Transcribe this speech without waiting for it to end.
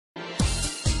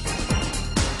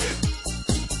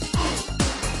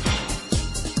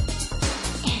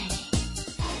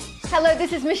Hello,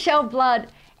 this is Michelle Blood,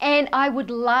 and I would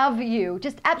love you,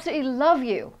 just absolutely love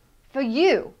you, for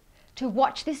you to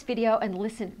watch this video and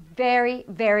listen very,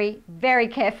 very, very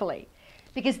carefully,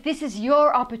 because this is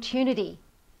your opportunity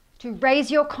to raise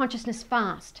your consciousness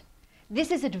fast. This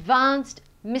is advanced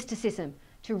mysticism,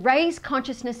 to raise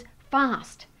consciousness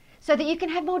fast, so that you can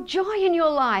have more joy in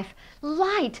your life,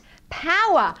 light,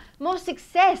 power, more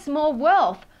success, more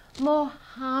wealth, more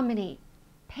harmony,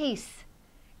 peace.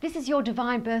 This is your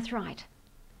divine birthright.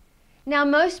 Now,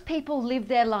 most people live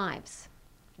their lives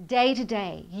day to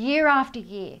day, year after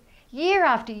year, year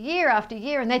after year after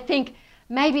year, and they think,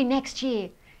 maybe next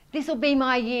year, this will be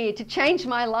my year to change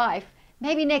my life.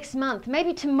 Maybe next month,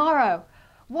 maybe tomorrow.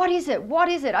 What is it? What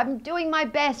is it? I'm doing my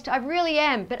best. I really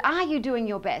am. But are you doing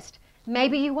your best?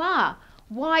 Maybe you are.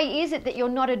 Why is it that you're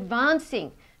not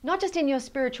advancing? Not just in your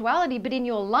spirituality, but in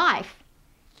your life.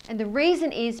 And the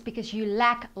reason is because you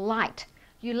lack light.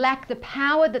 You lack the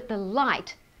power that the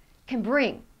light can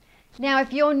bring. Now,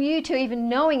 if you're new to even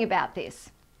knowing about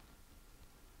this,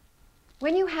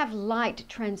 when you have light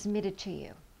transmitted to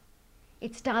you,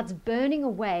 it starts burning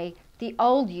away the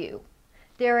old you.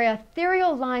 There are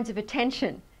ethereal lines of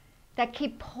attention that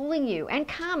keep pulling you, and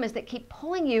karmas that keep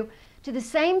pulling you to the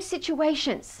same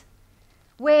situations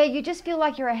where you just feel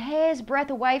like you're a hair's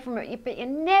breadth away from it, but you're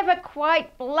never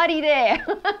quite bloody there.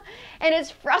 And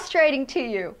it's frustrating to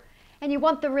you. And you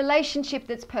want the relationship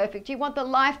that's perfect. You want the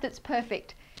life that's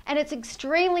perfect. And it's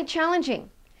extremely challenging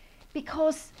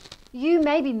because you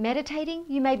may be meditating.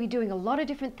 You may be doing a lot of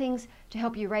different things to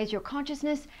help you raise your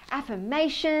consciousness,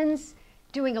 affirmations,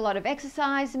 doing a lot of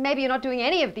exercise. Maybe you're not doing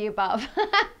any of the above.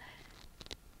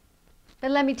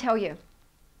 But let me tell you,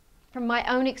 from my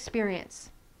own experience,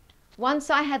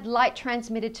 once I had light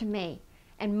transmitted to me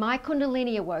and my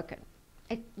Kundalini awoken,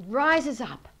 it rises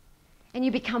up and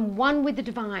you become one with the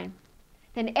divine,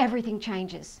 then everything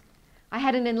changes. I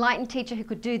had an enlightened teacher who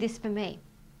could do this for me.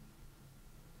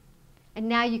 And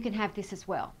now you can have this as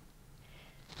well.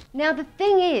 Now the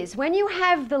thing is, when you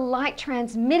have the light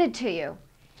transmitted to you,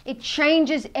 it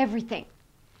changes everything.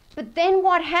 But then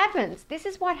what happens? This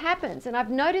is what happens, and I've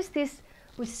noticed this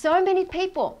with so many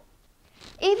people.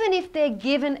 Even if they're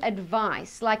given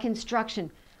advice, like instruction,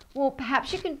 well,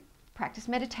 perhaps you can practice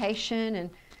meditation and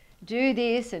do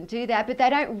this and do that, but they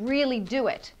don't really do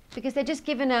it because they're just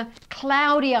given a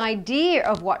cloudy idea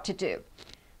of what to do.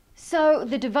 So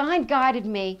the divine guided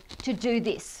me to do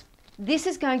this. This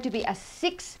is going to be a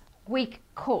 6-week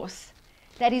course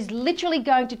that is literally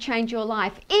going to change your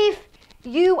life if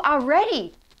you are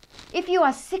ready. If you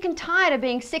are sick and tired of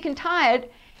being sick and tired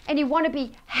and you want to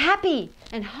be happy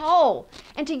and whole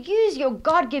and to use your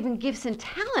God-given gifts and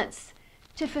talents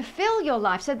to fulfill your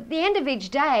life, so at the end of each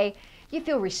day, you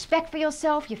feel respect for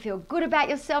yourself, you feel good about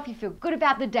yourself, you feel good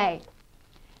about the day.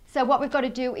 So what we've got to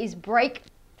do is break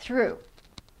through.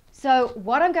 So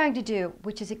what I'm going to do,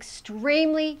 which is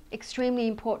extremely, extremely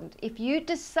important, if you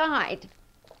decide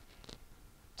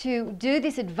to do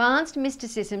this advanced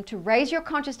mysticism to raise your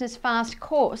consciousness fast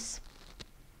course,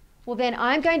 well then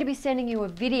I'm going to be sending you a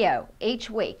video each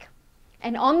week.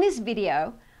 And on this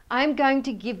video, I'm going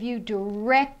to give you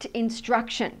direct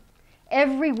instruction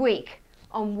every week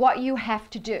on what you have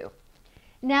to do.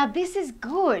 Now this is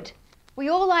good. We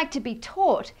all like to be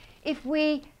taught. If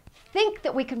we think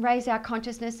that we can raise our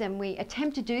consciousness and we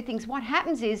attempt to do things, what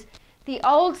happens is the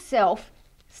old self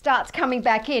starts coming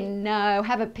back in. No,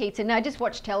 have a pizza. No, just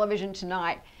watch television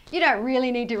tonight. You don't really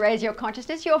need to raise your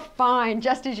consciousness. You're fine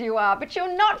just as you are, but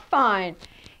you're not fine.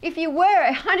 If you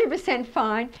were 100%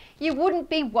 fine, you wouldn't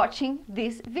be watching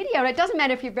this video. And it doesn't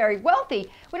matter if you're very wealthy.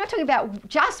 We're not talking about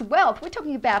just wealth. We're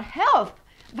talking about health,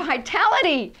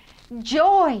 vitality,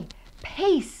 joy,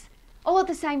 peace, all at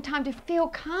the same time, to feel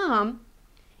calm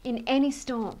in any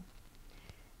storm.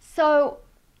 So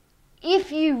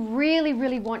if you really,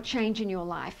 really want change in your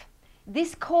life,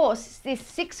 this course, this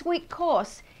 6-week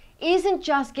course, isn't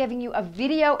just giving you a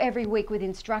video every week with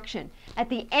instruction. At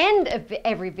the end of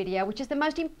every video, which is the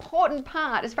most important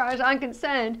part as far as I'm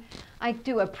concerned, I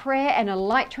do a prayer and a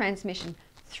light transmission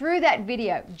through that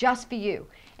video just for you.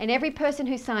 And every person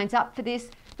who signs up for this,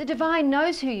 the divine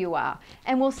knows who you are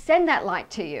and will send that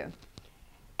light to you.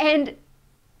 And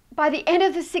by the end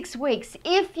of the 6 weeks,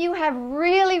 if you have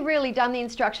really, really done the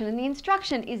instruction, and the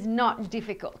instruction is not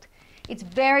difficult, it's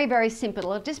very, very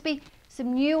simple. It'll just be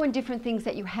some new and different things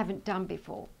that you haven't done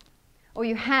before. Or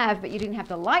you have, but you didn't have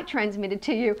the light transmitted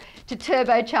to you to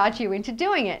turbocharge you into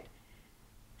doing it.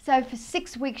 So for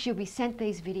 6 weeks, you'll be sent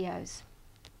these videos.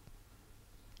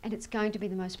 And it's going to be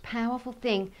the most powerful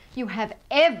thing you have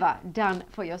ever done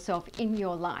for yourself in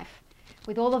your life,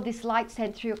 with all of this light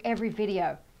sent through every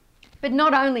video. But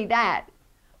not only that,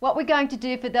 what we're going to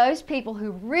do for those people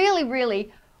who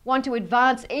really want to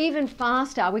advance even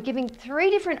faster, we're giving 3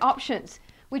 different options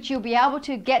which you'll be able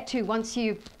to get to once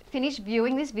you finish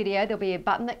viewing this video. There'll be a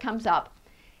button that comes up,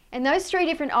 and those 3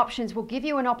 different options will give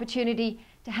you an opportunity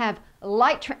to have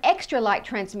extra light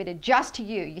transmitted just to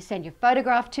you. You send your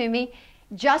photograph to me,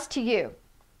 just to you.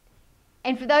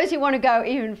 And for those who want to go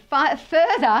even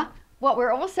further, what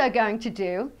we're also going to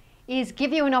do is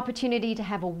give you an opportunity to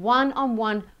have a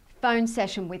one-on-one phone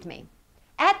session with me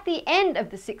at the end of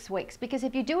the 6 weeks. Because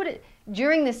if you do it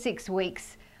during the 6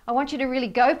 weeks, I want you to really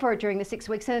go for it during the 6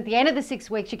 weeks. And at the end of the 6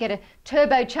 weeks, you get a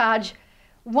turbocharged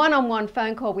one-on-one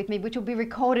phone call with me, which will be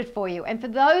recorded for you. And for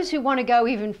those who want to go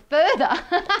even further,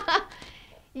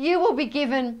 you will be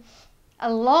given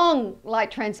a long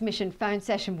light transmission phone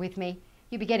session with me.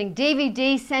 You'll be getting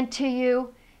DVDs sent to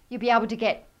you. You'll be able to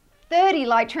get 30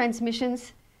 light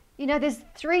transmissions. You know, there's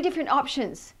 3 different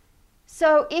options.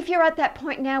 So if you're at that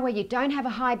point now where you don't have a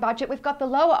high budget, we've got the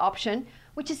lower option,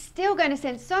 which is still going to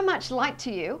send so much light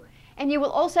to you. And you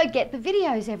will also get the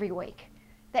videos every week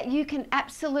that you can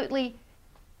absolutely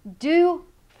do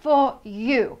for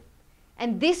you.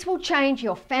 And this will change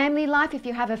your family life. If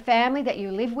you have a family that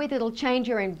you live with, it'll change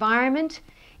your environment.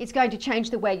 It's going to change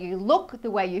the way you look,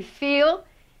 the way you feel.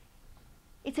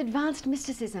 It's advanced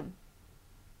mysticism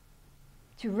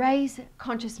to raise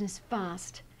consciousness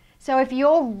fast. So if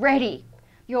you're ready,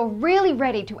 you're really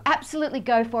ready to absolutely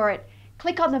go for it,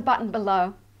 click on the button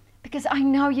below, because I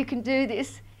know you can do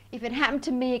this. If it happened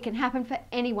to me, it can happen for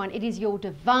anyone. It is your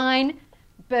divine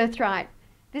birthright.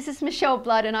 This is Michelle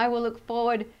Blood, and I will look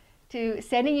forward to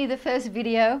sending you the first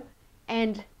video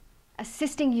and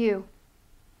assisting you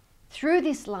through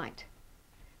this light,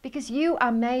 because you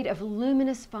are made of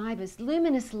luminous fibers,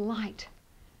 luminous light.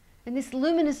 And this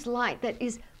luminous light that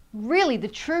is really the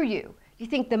true you. You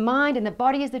think the mind and the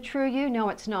body is the true you? No,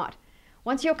 it's not.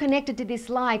 Once you're connected to this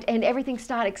light and everything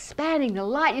starts expanding, the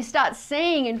light, you start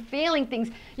seeing and feeling things.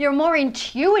 You're more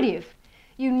intuitive.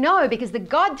 You know, because the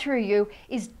God through you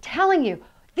is telling you,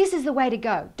 this is the way to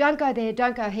go. Don't go there,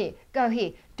 don't go here, go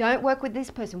here. Don't work with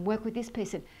this person, work with this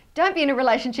person. Don't be in a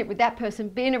relationship with that person,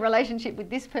 be in a relationship with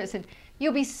this person.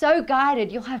 You'll be so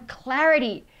guided, you'll have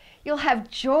clarity, you'll have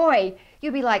joy.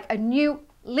 You'll be like a new,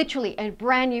 literally a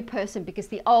brand new person, because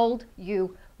the old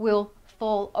you will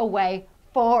fall away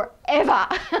forever.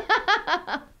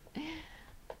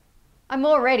 I'm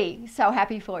already so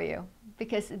happy for you,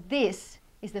 because this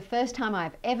is the first time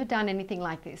I've ever done anything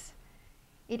like this.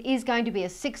 It is going to be a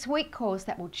 6-week course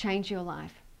that will change your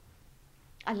life.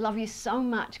 I love you so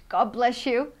much. God bless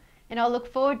you. And I'll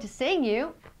look forward to seeing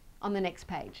you on the next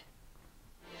page.